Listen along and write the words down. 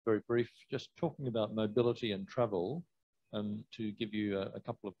very brief, just talking about mobility and travel, to give you a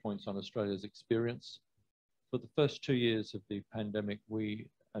couple of points on Australia's experience. For the first 2 years of the pandemic, we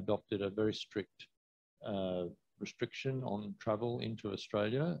adopted a very strict restriction on travel into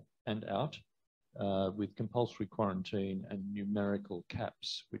Australia and out, with compulsory quarantine and numerical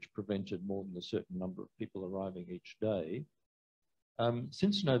caps, which prevented more than a certain number of people arriving each day.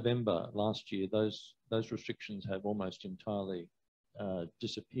 Since November last year, those restrictions have almost entirely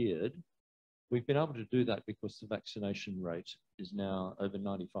disappeared. We've been able to do that because the vaccination rate is now over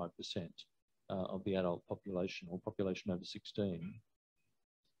 95% of the adult population, or population over 16.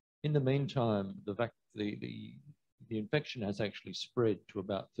 In the meantime, the infection has actually spread to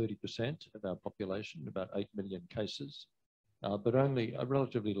about 30% of our population, about 8 million cases, but only a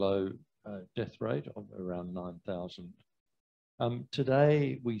relatively low death rate of around 9,000.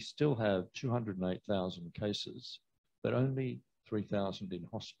 Today, we still have 208,000 cases, but only 3,000 in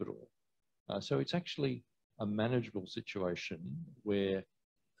hospital. So it's actually a manageable situation where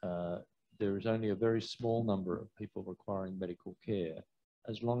there is only a very small number of people requiring medical care,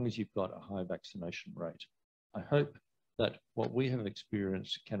 as long as you've got a high vaccination rate. I hope that what we have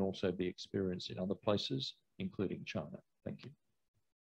experienced can also be experienced in other places, including China. Thank you.